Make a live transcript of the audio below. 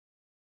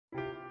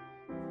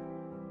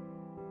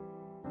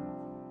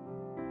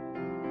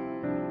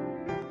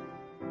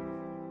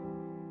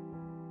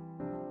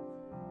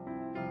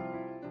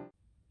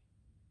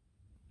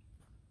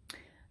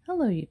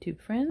Hello YouTube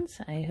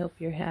friends, I hope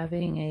you're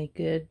having a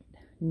good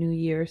new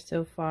year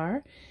so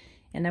far,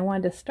 and I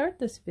wanted to start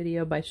this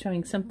video by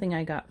showing something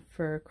I got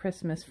for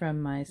Christmas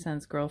from my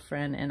son's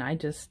girlfriend, and I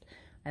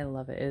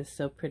love it. It is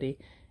so pretty.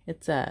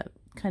 It's a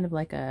kind of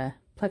like a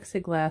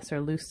plexiglass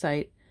or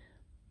lucite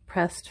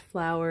pressed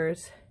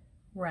flowers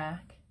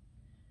rack.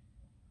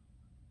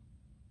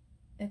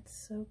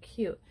 It's so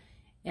cute,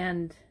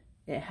 and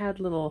it had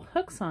little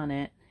hooks on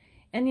it,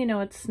 and you know,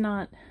 it's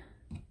not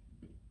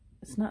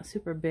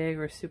super big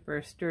or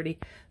super sturdy,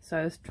 so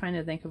I was trying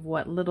to think of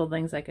what little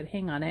things I could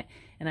hang on it,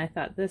 and I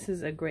thought this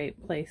is a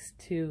great place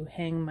to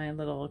hang my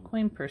little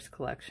coin purse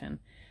collection.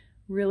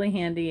 Really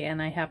handy,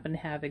 and I happen to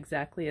have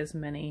exactly as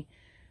many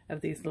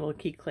of these little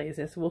key clays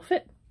as will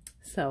fit.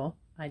 So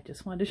I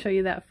just wanted to show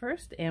you that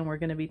first, and we're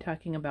going to be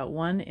talking about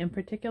one in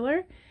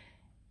particular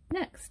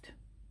next.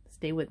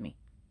 Stay with me.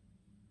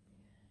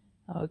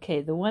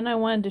 Okay, the one I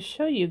wanted to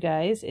show you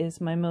guys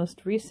is my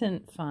most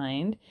recent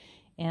find.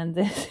 And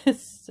this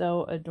is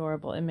so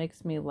adorable. It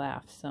makes me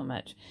laugh so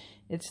much.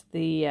 It's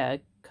the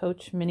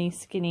Coach Mini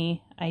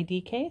Skinny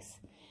ID case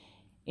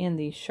in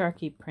the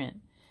Sharky print.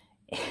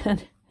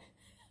 And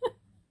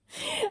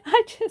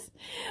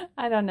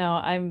I don't know.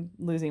 I'm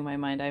losing my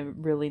mind. I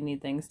really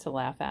need things to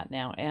laugh at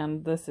now.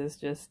 And this is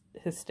just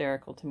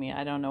hysterical to me.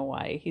 I don't know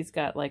why. He's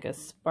got like a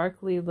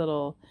sparkly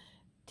little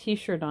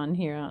t-shirt on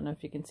here. I don't know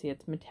if you can see.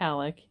 It's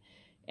metallic.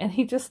 And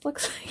he just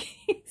looks like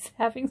he's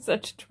having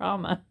such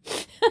trauma.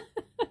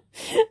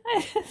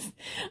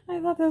 I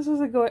thought this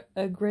was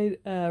a great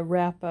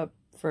wrap up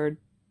for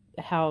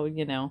how,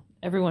 you know,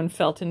 everyone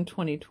felt in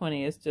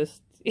 2020. Is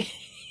just,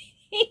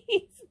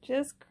 he's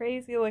just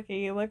crazy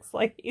looking. He looks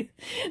like he's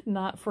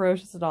not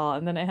ferocious at all.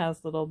 And then it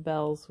has little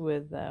bells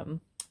with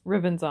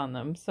ribbons on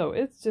them. So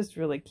it's just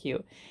really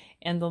cute.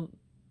 And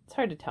it's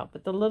hard to tell,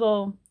 but the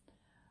little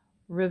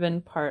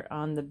ribbon part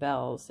on the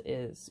bells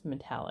is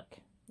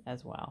metallic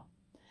as well.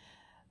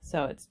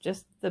 So it's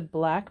just the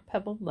black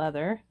pebbled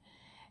leather.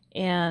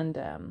 And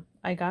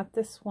I got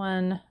this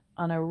one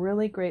on a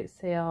really great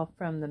sale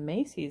from the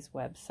Macy's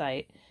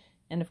website.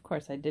 And of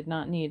course, I did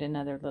not need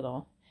another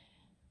little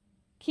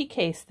key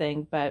case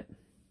thing, but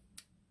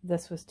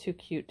this was too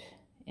cute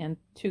and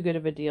too good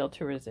of a deal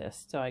to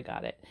resist. So I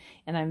got it.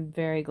 And I'm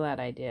very glad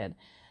I did.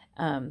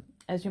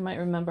 As you might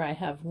remember, I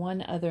have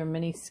one other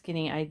mini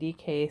skinny ID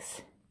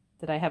case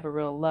that I have a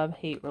real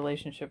love-hate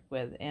relationship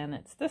with. And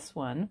it's this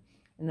one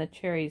in the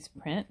cherries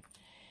print.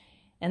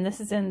 And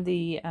this is in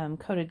the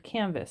coated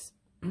canvas.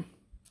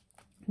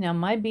 Now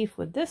my beef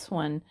with this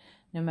one,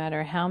 no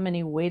matter how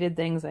many weighted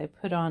things I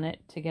put on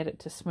it to get it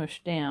to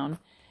smush down,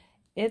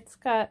 it's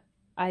got,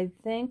 I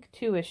think,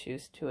 two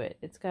issues to it.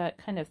 It's got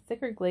kind of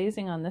thicker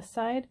glazing on this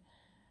side,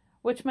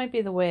 which might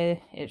be the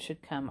way it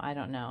should come. I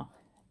don't know.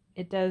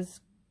 It does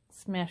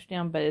smash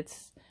down, but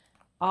it's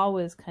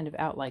always kind of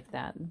out like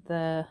that.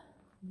 The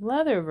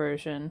leather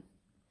version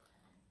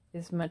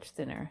is much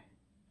thinner,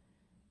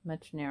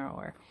 much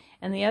narrower.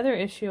 And the other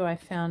issue I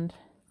found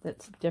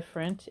that's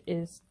different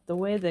is the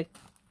way the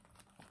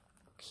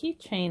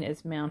keychain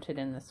is mounted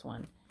in this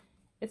one.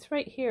 It's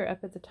right here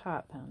up at the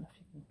top. I don't know if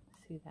you can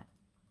see that.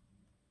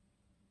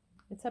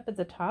 It's up at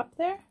the top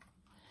there.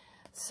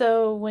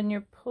 So when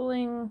you're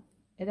pulling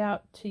it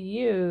out to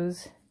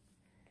use,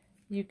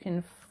 you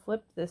can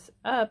flip this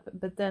up,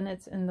 but then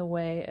it's in the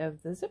way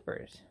of the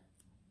zippers.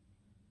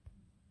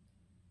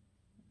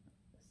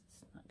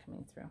 This is not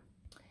coming through.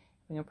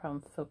 No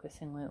problem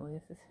focusing lately.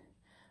 This is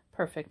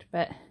perfect,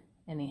 but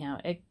anyhow,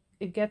 it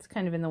gets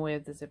kind of in the way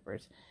of the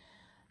zippers.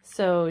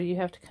 So you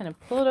have to kind of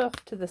pull it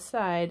off to the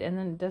side, and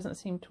then it doesn't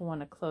seem to want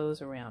to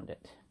close around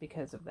it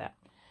because of that.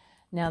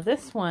 Now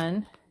this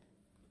one,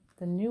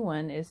 the new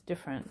one, is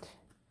different.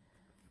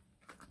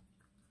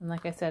 And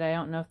like I said, I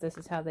don't know if this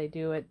is how they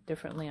do it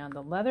differently on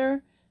the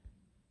leather,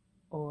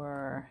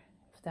 or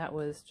if that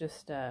was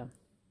just a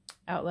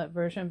outlet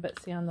version, but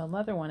see, on the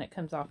leather one it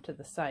comes off to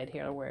the side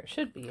here where it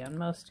should be on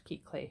most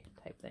key clay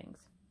type things.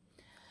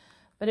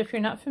 But if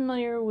you're not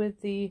familiar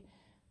with the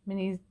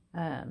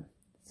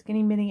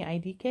Skinny Mini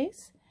ID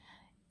case,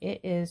 it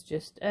is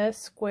just a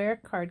square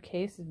card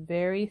case,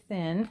 very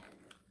thin,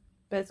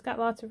 but it's got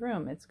lots of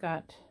room. It's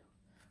got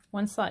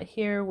one slot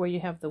here where you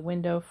have the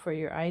window for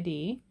your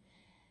ID,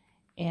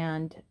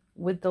 and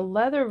with the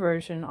leather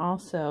version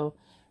also,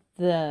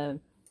 the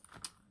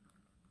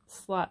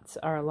slots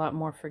are a lot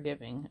more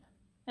forgiving.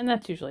 And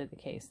that's usually the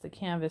case. The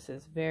canvas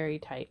is very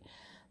tight.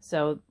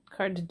 So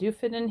cards do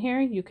fit in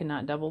here. You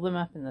cannot double them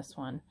up in this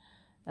one.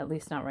 At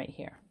least not right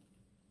here.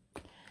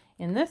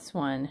 In this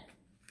one,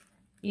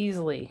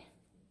 easily,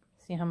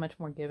 see how much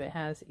more give it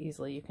has?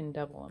 Easily, you can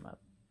double them up.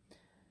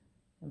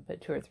 And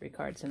put 2 or 3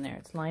 cards in there.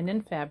 It's lined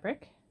in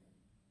fabric.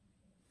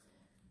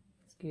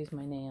 Excuse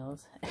my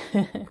nails.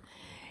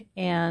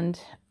 And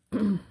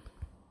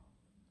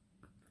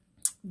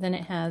then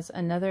it has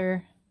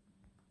another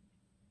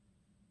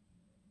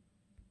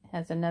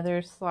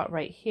slot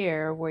right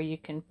here where you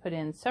can put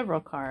in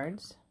several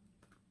cards.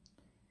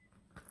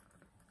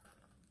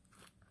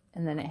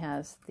 And then it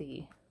has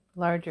the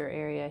larger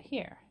area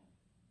here.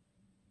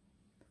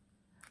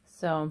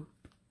 So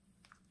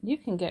you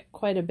can get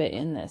quite a bit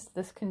in this.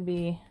 This can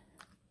be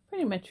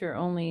pretty much your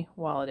only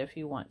wallet if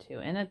you want to.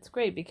 And it's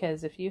great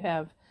because if you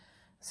have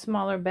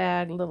smaller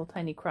bag, little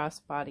tiny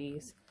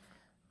crossbodies,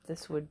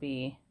 this would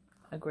be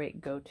a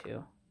great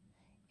go-to.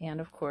 And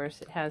of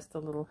course it has the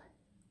little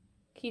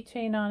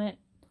keychain on it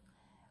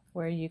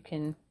where you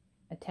can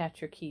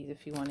attach your keys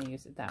if you want to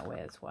use it that way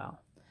as well.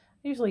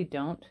 I usually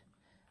don't.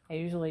 I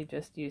usually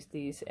just use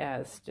these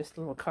as just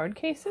little card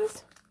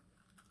cases.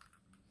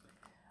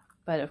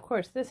 But of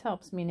course this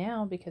helps me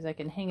now because I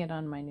can hang it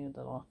on my new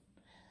little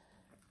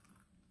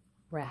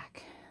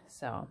rack.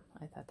 So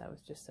I thought that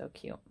was just so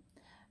cute.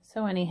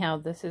 So anyhow,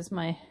 this is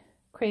my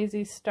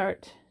crazy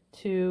start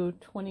to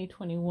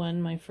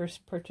 2021. My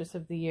first purchase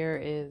of the year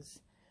is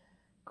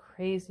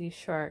crazy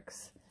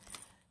sharks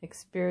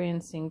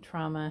experiencing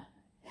trauma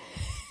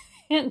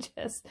and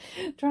just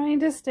trying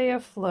to stay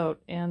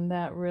afloat, and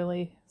that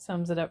really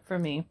sums it up for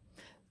me.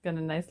 It's got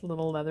a nice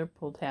little leather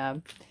pull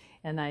tab,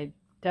 and I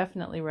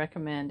definitely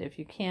recommend, if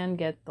you can,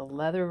 get the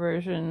leather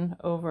version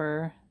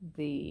over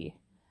the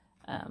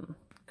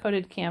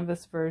coated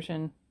canvas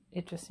version.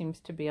 It just seems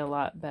to be a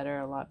lot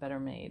better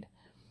made.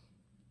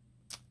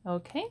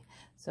 Okay,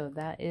 so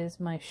that is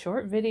my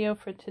short video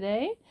for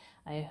today.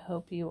 I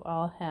hope you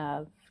all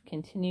have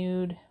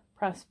continued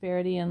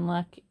prosperity and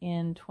luck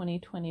in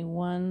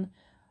 2021.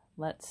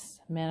 Let's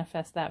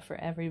manifest that for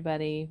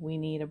everybody. We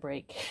need a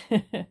break.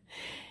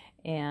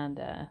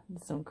 And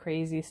some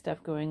crazy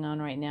stuff going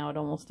on right now. It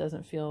almost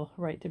doesn't feel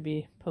right to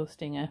be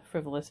posting a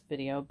frivolous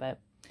video, but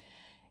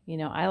you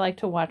know, I like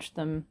to watch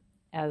them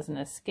as an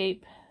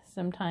escape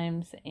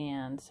sometimes,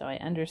 and so I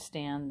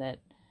understand that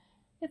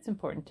it's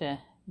important to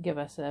give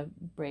us a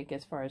break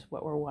as far as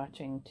what we're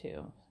watching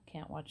too.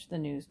 Can't watch the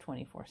news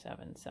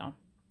 24/7. So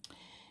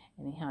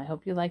anyhow, I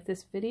hope you liked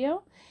this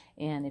video,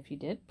 and if you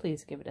did,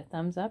 please give it a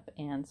thumbs up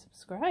and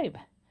subscribe.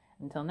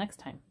 Until next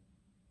time.